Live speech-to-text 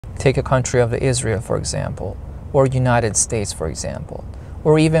Take a country of Israel, for example, or United States, for example,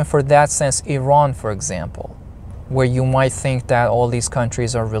 or even for that sense, Iran, for example, where you might think that all these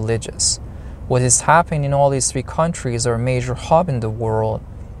countries are religious. What is happening in all these three countries are a major hub in the world.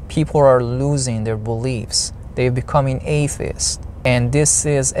 People are losing their beliefs. They're becoming atheists. And this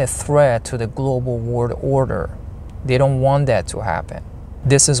is a threat to the global world order. They don't want that to happen.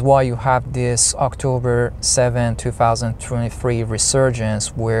 This is why you have this October 7, 2023 resurgence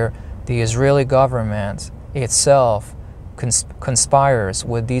where the Israeli government itself conspires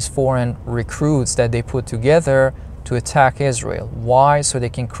with these foreign recruits that they put together to attack Israel. Why? So they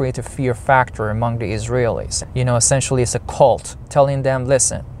can create a fear factor among the Israelis. You know, essentially it's a cult telling them,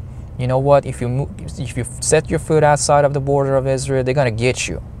 listen, you know what, if you set your foot outside of the border of Israel, they're gonna get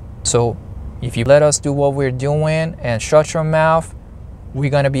you. So if you let us do what we're doing and shut your mouth, we're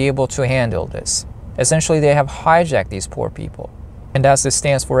gonna be able to handle this. Essentially, they have hijacked these poor people. And that's the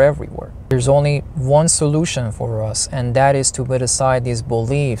stance for everywhere. There's only one solution for us, and that is to put aside these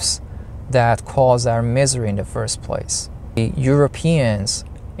beliefs that cause our misery in the first place. The Europeans,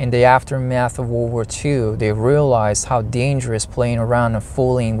 in the aftermath of World War II, they realized how dangerous playing around and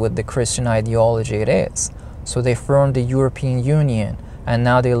fooling with the Christian ideology it is. So they formed the European Union, and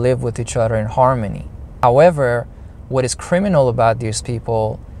now they live with each other in harmony. However, what is criminal about these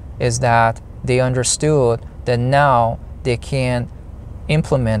people is that they understood that now they can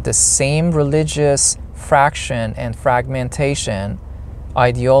implement the same religious fraction and fragmentation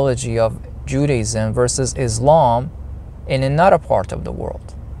ideology of Judaism versus Islam in another part of the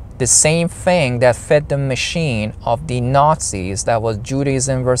world. The same thing that fed the machine of the Nazis, that was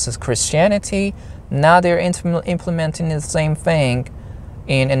Judaism versus Christianity, now they're implementing the same thing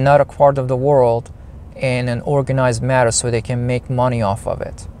in another part of the world in an organized manner so they can make money off of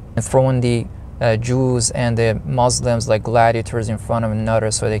it. And throwing the Jews and the Muslims like gladiators in front of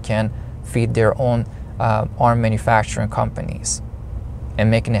another so they can feed their own arm manufacturing companies and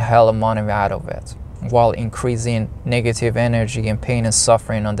making a hell of money out of it, while increasing negative energy and pain and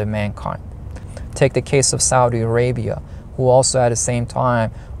suffering on the mankind. Take the case of Saudi Arabia, who also at the same time,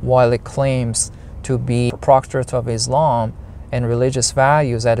 while it claims to be a proctorate of Islam and religious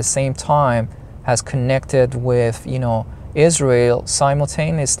values, at the same time has connected with, you know, Israel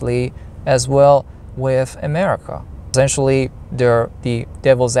simultaneously as well with America. Essentially, they're the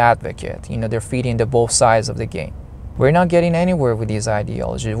devil's advocate. You know, they're feeding the both sides of the game. We're not getting anywhere with these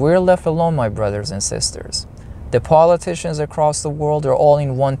ideologies. We're left alone, my brothers and sisters. The politicians across the world are all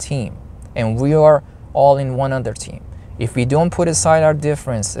in one team, and we are all in one other team. If we don't put aside our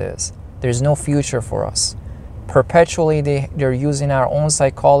differences, there's no future for us. Perpetually, they're using our own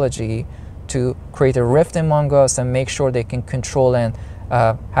psychology to create a rift among us and make sure they can control and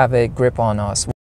have a grip on us.